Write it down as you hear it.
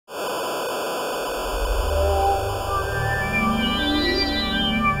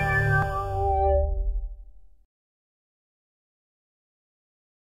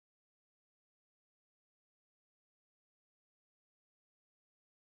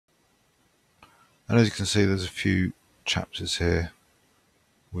And as you can see, there's a few chapters here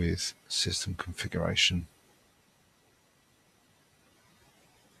with system configuration.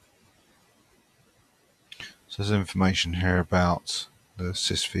 So there's information here about the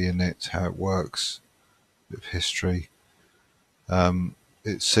sysv init, how it works, a bit of history.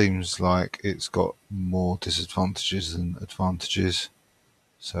 It seems like it's got more disadvantages than advantages,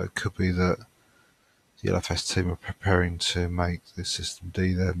 so it could be that the LFS team are preparing to make the system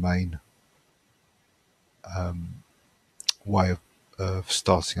D their main way of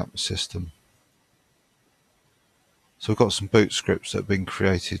starting up the system. So we've got some boot scripts that have been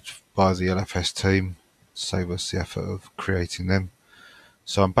created by the LFS team to save us the effort of creating them.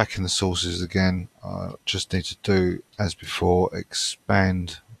 So I'm back in the sources again. I just need to do, as before,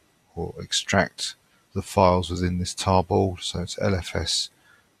 expand or extract the files within this tarball. So it's LFS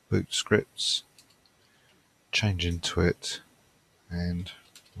boot scripts, change into it, and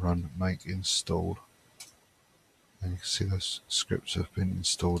run make install. And you can see those scripts have been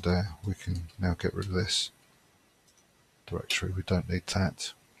installed there. We can now get rid of this directory. We don't need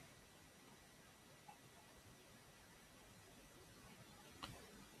that.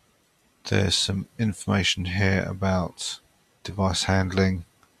 There's some information here about device handling,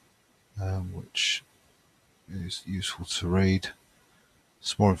 which is useful to read.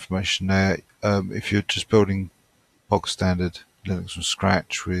 Some more information there. If you're just building bog standard Linux from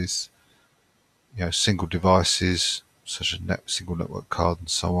scratch with single devices such as single network card and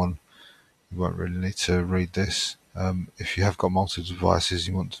so on, you won't really need to read this. If you have got multiple devices,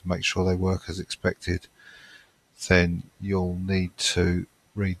 you want to make sure they work as expected, then you'll need to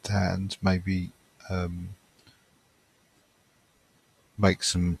read that and maybe make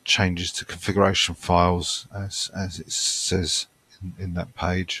some changes to configuration files as it says in that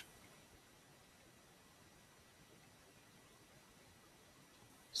page.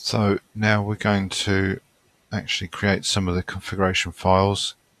 So now we're going to actually create some of the configuration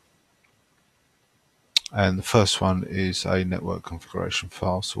files, and the first one is a network configuration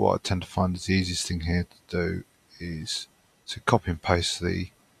file. So what I tend to find is the easiest thing here to do is to copy and paste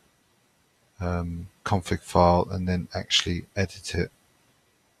the config file and then actually edit it.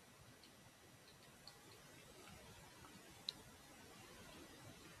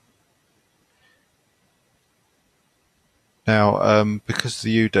 Now, because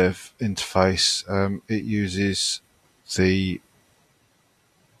the UDEV interface, it uses the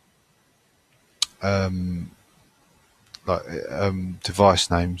device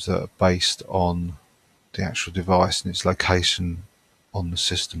names that are based on the actual device and its location on the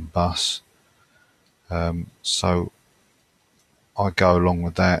system bus. So I go along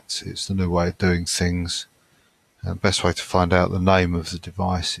with that. It's the new way of doing things. And the best way to find out the name of the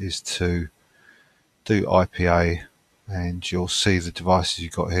device is to do IPA, and you'll see the devices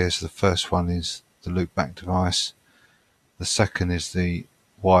you've got here. So the first one is the loopback device, the second is the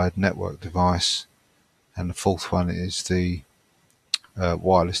wired network device, and the fourth one is the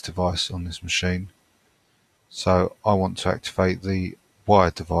wireless device on this machine. So I want to activate the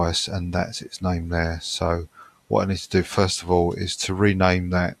wired device, and that's its name there. So what I need to do first of all is to rename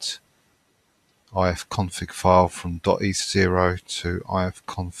that ifconfig file from .eth0 to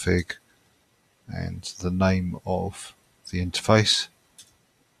ifconfig and the name of the interface.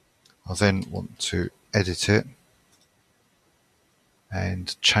 I then want to edit it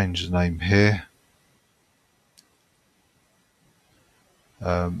and change the name here.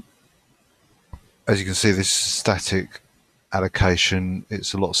 As you can see, this is static allocation.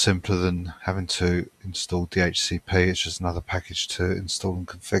 It's a lot simpler than having to install DHCP. It's just another package to install and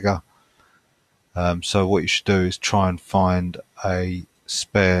configure. So what you should do is try and find a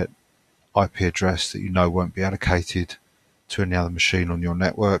spare IP address that you know won't be allocated to any other machine on your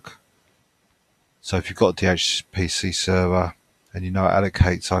network. So if you've got a DHCP server and you know it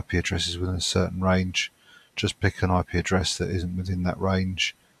allocates IP addresses within a certain range, just pick an IP address that isn't within that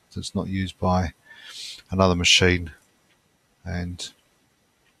range, that's not used by another machine, and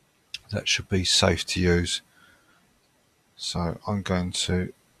that should be safe to use. So I'm going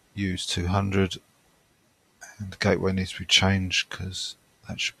to use 200, and the gateway needs to be changed because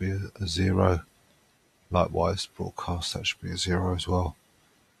that should be a 0. Likewise, broadcast, that should be a 0 as well.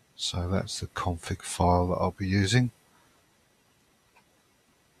 So that's the config file that I'll be using.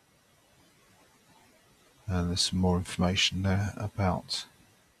 And there's some more information there about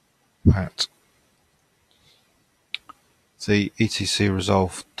that. The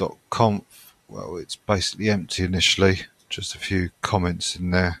etcresolve.conf, well, it's basically empty initially, just a few comments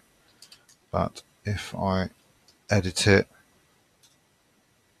in there. But if I edit it,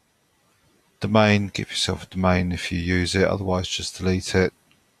 domain, give yourself a domain if you use it, otherwise just delete it.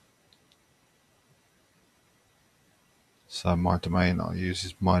 So my domain I use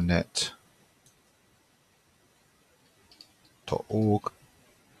is mynet.org,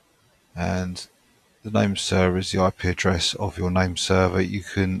 and the name server is the IP address of your name server. You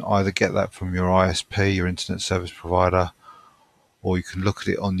can either get that from your ISP, your internet service provider, or you can look at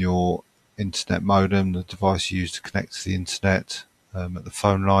it on your internet modem, the device you use to connect to the internet, at the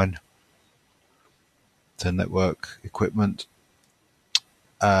phone line, to network equipment.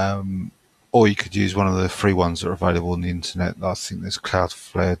 Or you could use one of the free ones that are available on the internet. I think there's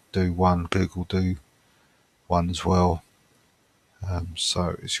Cloudflare do one, Google do one as well.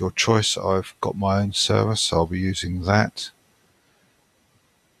 So it's your choice. I've got my own server, so I'll be using that.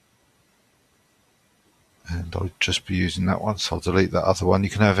 And I'll just be using that one, so I'll delete that other one. You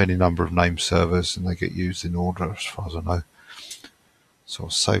can have any number of name servers and they get used in order as far as I know. So I'll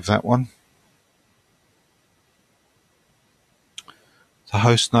save that one. The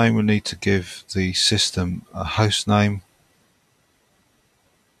host name, we need to give the system a host name.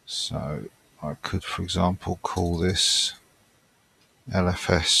 So I could, for example, call this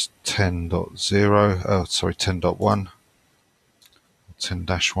LFS 10.0, 10.1,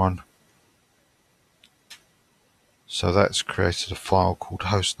 10-1. So that's created a file called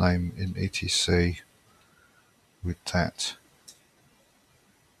hostname in etc with that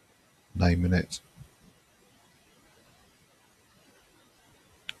name in it.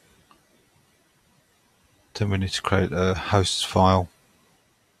 Then we need to create a hosts file,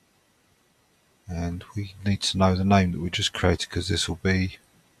 and we need to know the name that we just created because this will be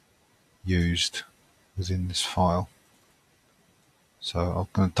used within this file. So I'm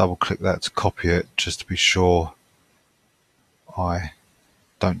going to double click that to copy it just to be sure I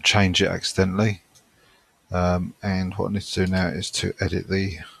don't change it accidentally. And what I need to do now is to edit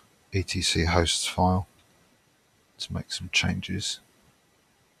the etc hosts file to make some changes.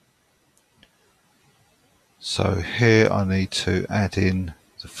 So here I need to add in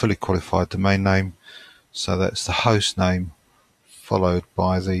the fully qualified domain name. So that's the host name followed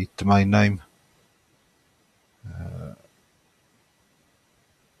by the domain name.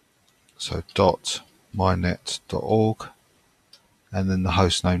 So .mynet.org, and then the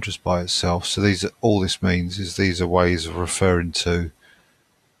host name just by itself. So these are, all this means is these are ways of referring to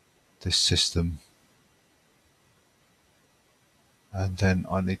this system. And then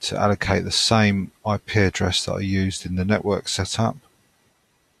I need to allocate the same IP address that I used in the network setup.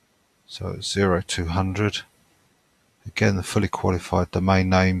 So it's 0200. Again, the fully qualified domain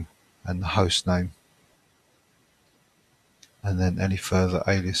name and the host name. And then any further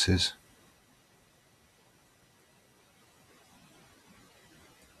aliases.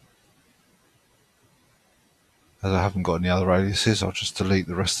 As I haven't got any other aliases, I'll just delete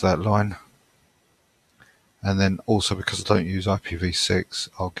the rest of that line. And then also, because I don't use IPv6,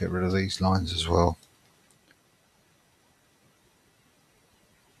 I'll get rid of these lines as well.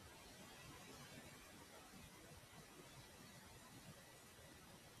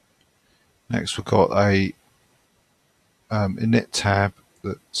 Next, we've got a init tab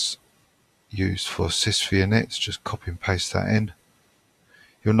that's used for sysv init. Just copy and paste that in.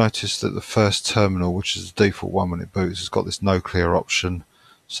 You'll notice that the first terminal, which is the default one when it boots, has got this no clear option,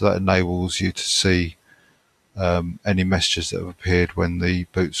 so that enables you to see any messages that have appeared when the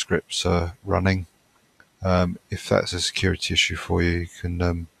boot scripts are running. If that's a security issue for you, you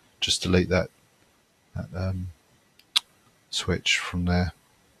can just delete that switch from there.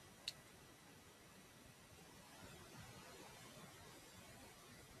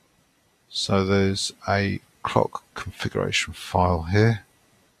 So there's a clock configuration file here.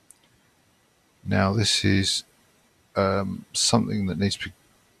 Now this is something that needs to be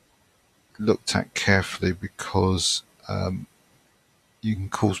looked at carefully, because you can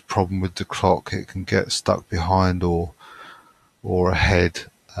cause problem with the clock. It can get stuck behind or ahead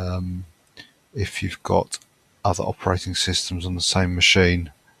if you've got other operating systems on the same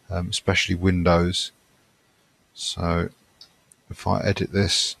machine, especially Windows. So if I edit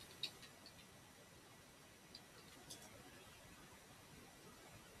this,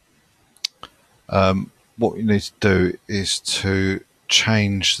 what you need to do is to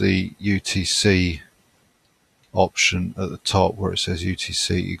change the UTC option at the top where it says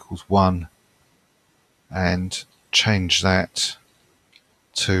UTC equals 1, and change that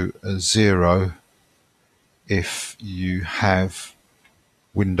to a 0 if you have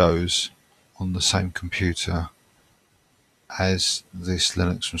Windows on the same computer as this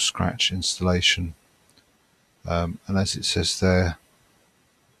Linux from scratch installation. And as it says there,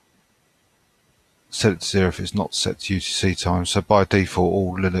 set it to 0 if it's not set to UTC time. So by default,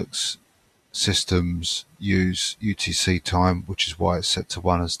 all Linux systems use UTC time, which is why it's set to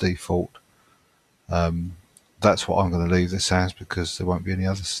 1 as default. that's what I'm going to leave this as, because there won't be any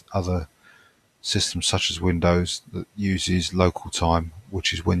other systems such as Windows that uses local time,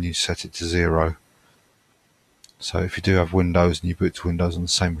 which is when you set it to 0. So if you do have Windows and you boot to Windows on the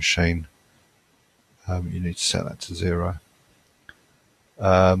same machine, you need to set that to 0.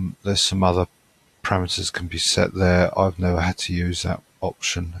 There's some other parameters can be set there. I've never had to use that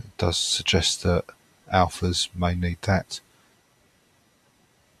option. It does suggest that alphas may need that.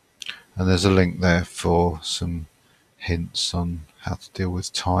 And there's a link there for some hints on how to deal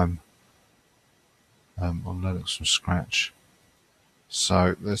with time on Linux from scratch.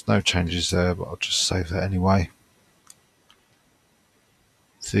 So there's no changes there, but I'll just save that anyway.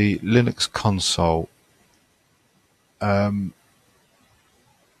 The Linux console. Now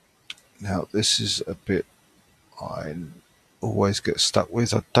this is a bit I always get stuck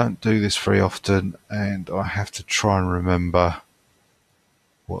with. I don't do this very often, and I have to try and remember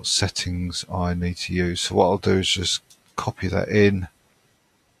what settings I need to use. So what I'll do is just copy that in,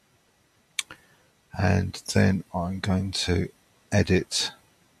 and then I'm going to edit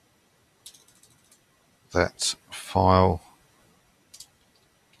that file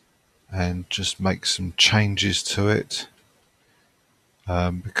and just make some changes to it,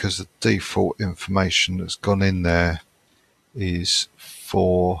 because the default information that's gone in there is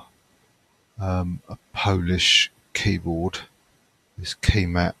for a Polish keyboard, this key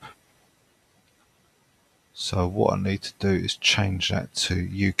map. So what I need to do is change that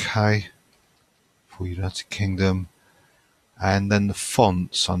to UK for United Kingdom, and then the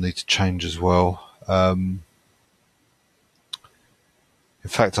fonts I need to change as well. In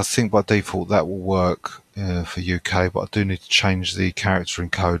fact, I think by default that will work for UK, but I do need to change the character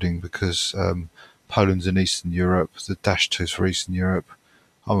encoding because Poland's in Eastern Europe, the -2 is for Eastern Europe,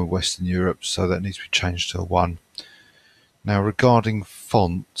 I'm in Western Europe, so that needs to be changed to a 1. Now regarding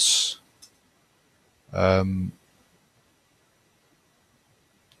fonts, you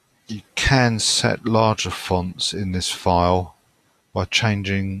can set larger fonts in this file by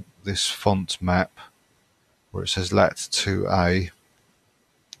changing this font map where it says lat 2A.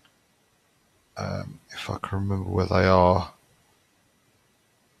 If I can remember where they are,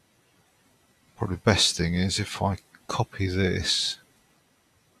 probably the best thing is if I copy this,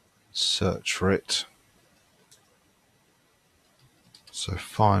 search for it. So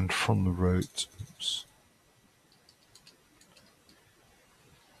find from the root. Oops.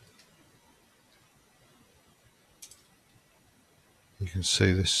 You can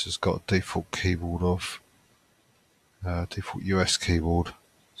see this has got a default keyboard of default US keyboard.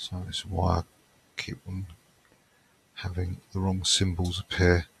 So this is why I keep on having the wrong symbols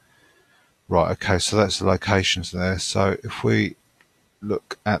appear. Right, okay, so that's the locations there. So if we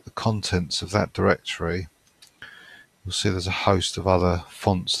look at the contents of that directory, you'll see there's a host of other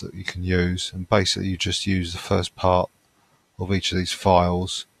fonts that you can use, and basically you just use the first part of each of these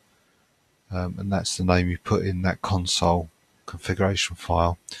files, and that's the name you put in that console configuration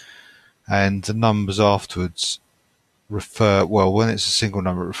file. And the numbers afterwards refer, well, when it's a single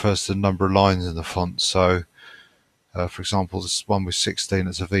number, it refers to the number of lines in the font. So for example, this one with 16,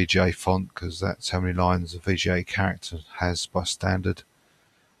 it's a VGA font because that's how many lines a VGA character has by standard.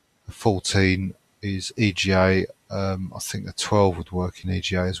 A 14 is EGA. I think a 12 would work in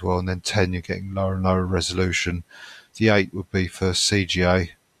EGA as well, and then 10 you're getting lower and lower resolution. The 8 would be for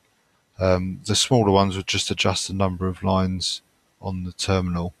CGA. The smaller ones would just adjust the number of lines on the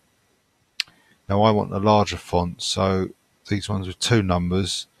terminal. Now I want a larger font, so these ones with 2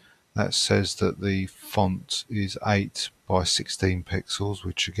 numbers, that says that the font is 8 by 16 pixels,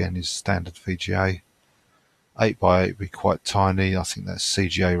 which again is standard VGA. 8 by 8 would be quite tiny, I think that's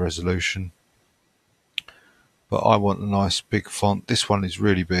CGA resolution. But I want a nice big font. This one is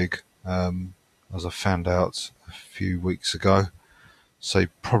really big, as I found out a few weeks ago. So you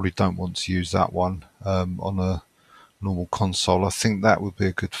probably don't want to use that one on a normal console. I think that would be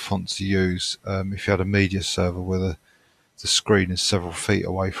a good font to use if you had a media server where the screen is several feet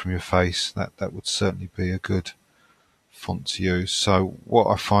away from your face. That would certainly be a good font to use. So what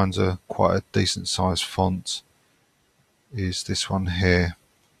I find quite a decent sized font is this one here.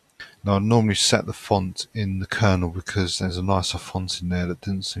 Now I normally set the font in the kernel because there's a nicer font in there that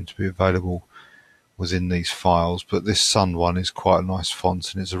didn't seem to be available within these files, but this Sun one is quite a nice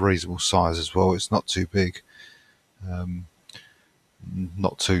font and it's a reasonable size as well. It's not too big,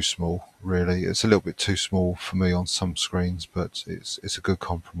 not too small really. It's a little bit too small for me on some screens, but it's a good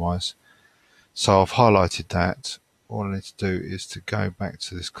compromise. So I've highlighted that. All I need to do is to go back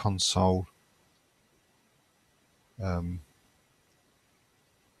to this console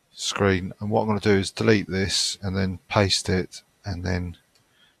screen, and what I'm going to do is delete this and then paste it and then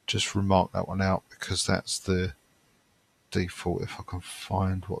just remark that one out because that's the default. If I can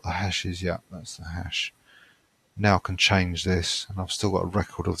find what the hash is, yeah, that's the hash. Now I can change this, and I've still got a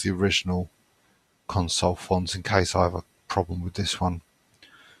record of the original console fonts in case I have a problem with this one.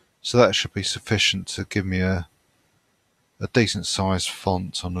 So that should be sufficient to give me a decent sized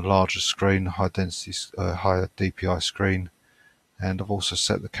font on a larger screen, higher DPI screen. And I've also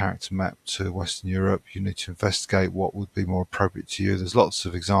set the character map to Western Europe. You need to investigate what would be more appropriate to you. There's lots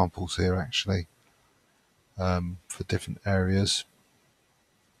of examples here actually for different areas.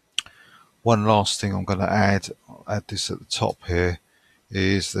 One last thing I'm going to add, I'll add this at the top here,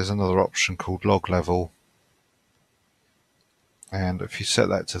 is there's another option called log level. And if you set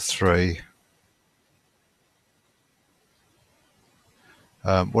that to 3,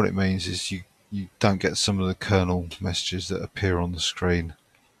 what it means is you don't get some of the kernel messages that appear on the screen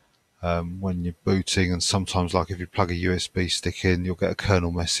when you're booting, and sometimes, like if you plug a USB stick in, you'll get a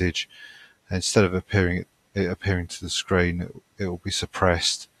kernel message, and instead of it appearing to the screen, it will be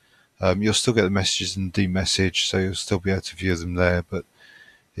suppressed. You'll still get the messages in the message, so you'll still be able to view them there, but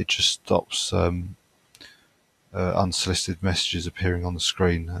it just stops unsolicited messages appearing on the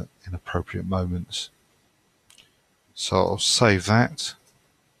screen at inappropriate moments. So I'll save that,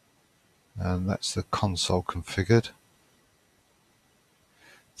 and that's the console configured.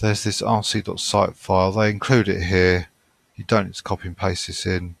 There's this rc.site file. They include it here. You don't need to copy and paste this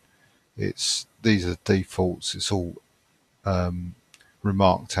in. These are the defaults. It's all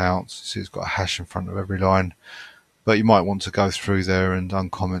remarked out. So it's got a hash in front of every line, but you might want to go through there and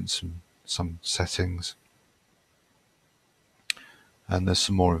uncomment some settings. And there's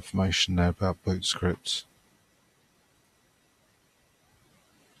some more information there about boot scripts.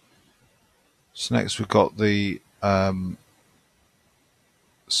 So next we've got the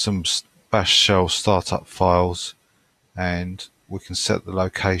some bash shell startup files, and we can set the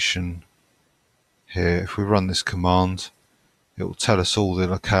location here. If we run this command, it will tell us all the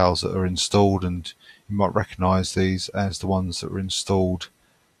locales that are installed, and you might recognize these as the ones that were installed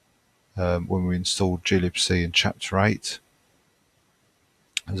when we installed glibc in chapter 8.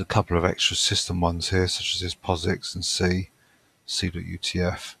 There's a couple of extra system ones here, such as this POSIX and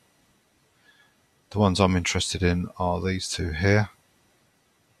C.UTF. The ones I'm interested in are these two here.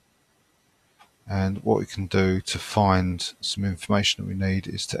 And what we can do to find some information that we need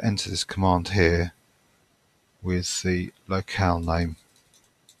is to enter this command here with the locale name.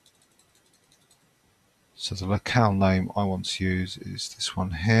 So the locale name I want to use is this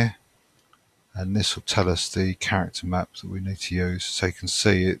one here, and this will tell us the character map that we need to use. So you can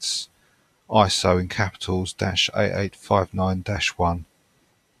see it's ISO in capitals -8859-1,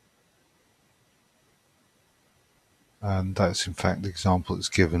 and that's in fact the example that's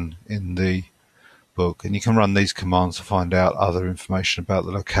given in the book. And you can run these commands to find out other information about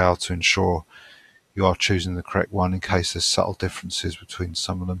the locale to ensure you are choosing the correct one, in case there's subtle differences between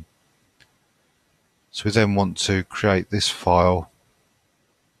some of them. So we then want to create this file.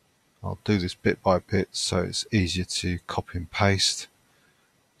 I'll do this bit by bit so it's easier to copy and paste.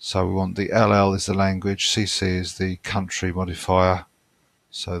 So we want the LL is the language, CC is the country modifier.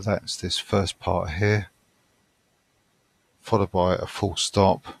 So that's this first part here, followed by a full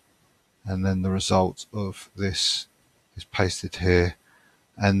stop, and then the result of this is pasted here,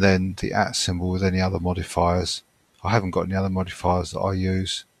 and then the @ symbol with any other modifiers. I haven't got any other modifiers that I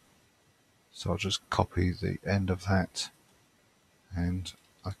use, so I'll just copy the end of that, and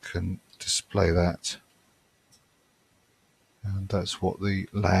I can display that, and that's what the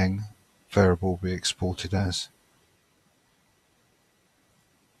lang variable will be exported as.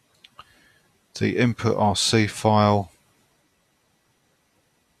 The input RC file,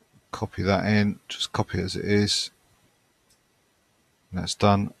 copy that in, just copy it as it is, and that's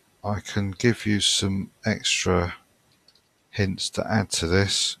done. I can give you some extra hints to add to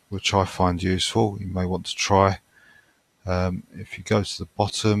this, which I find useful. You may want to try. If you go to the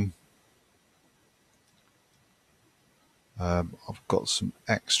bottom, I've got some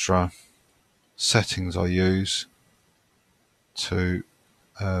extra settings I use to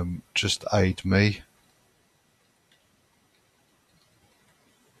just aid me.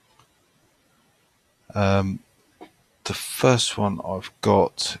 The first one I've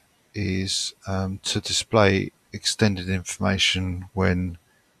got is to display extended information when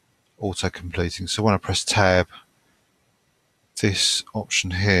auto-completing. So when I press tab, this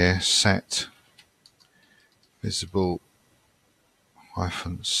option here, set visible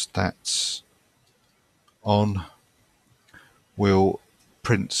 -stats on, will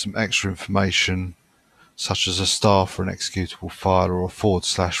print some extra information, such as a star for an executable file or a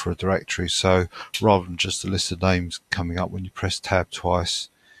 / for a directory. So rather than just a list of names coming up when you press tab twice,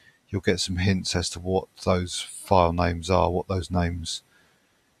 you'll get some hints as to what those file names are, what those names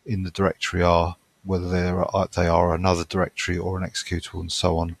in the directory are, whether they are another directory or an executable, and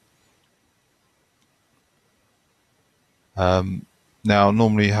so on. Now,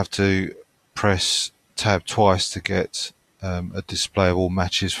 normally you have to press tab twice to get a display of all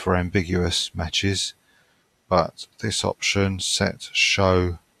matches for ambiguous matches, but this option, set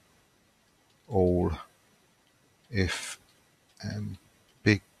show all if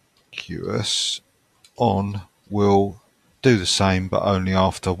ambiguous on, will do the same but only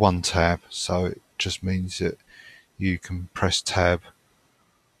after one tab. So it just means that you can press tab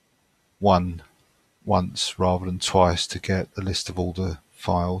once rather than twice to get the list of all the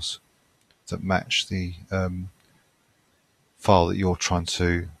files that match the file that you're trying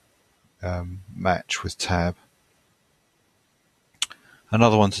to match with tab.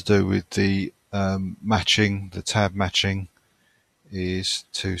 Another one to do with the matching, the tab matching, is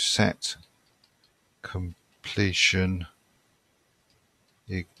to set completion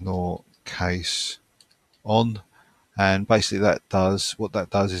ignore case on, and basically what that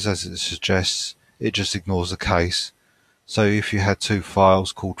does is, as it suggests, it just ignores the case. So if you had two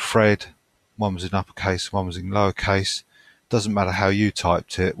files called Fred, one was in uppercase, one was in lowercase, doesn't matter how you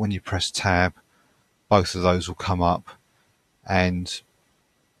typed it, when you press tab, both of those will come up, and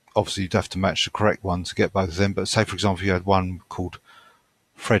obviously you'd have to match the correct one to get both of them. But say, for example, you had one called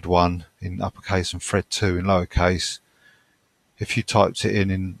Fred1 in uppercase and Fred2 in lowercase. If you typed it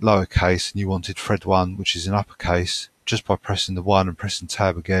in lowercase and you wanted Fred1, which is in uppercase, just by pressing the 1 and pressing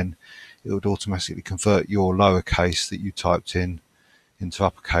tab again, it would automatically convert your lowercase that you typed in into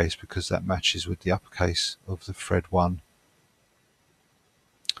uppercase, because that matches with the uppercase of the Fred1.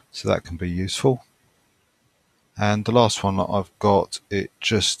 So that can be useful. And the last one that I've got, it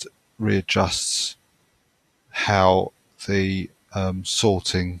just readjusts how the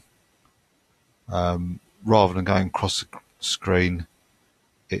sorting, rather than going across the screen,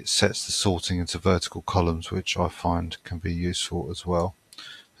 it sets the sorting into vertical columns, which I find can be useful as well.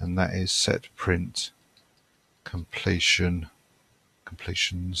 And that is set print completions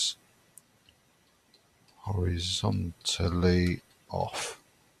horizontally off.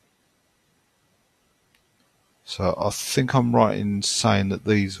 So I think I'm right in saying that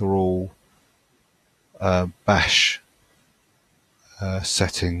these are all bash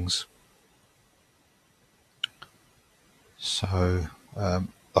settings. So like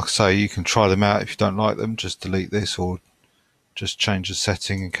I say, you can try them out. If you don't like them, just delete this or just change the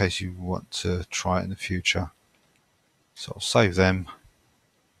setting in case you want to try it in the future. So I'll save them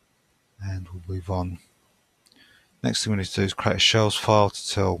and we'll move on. Next thing we need to do is create a shells file to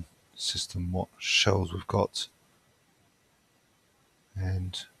tell the system what shells we've got.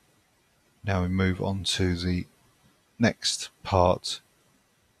 And now we move on to the next part,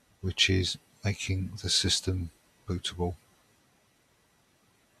 which is making the system bootable.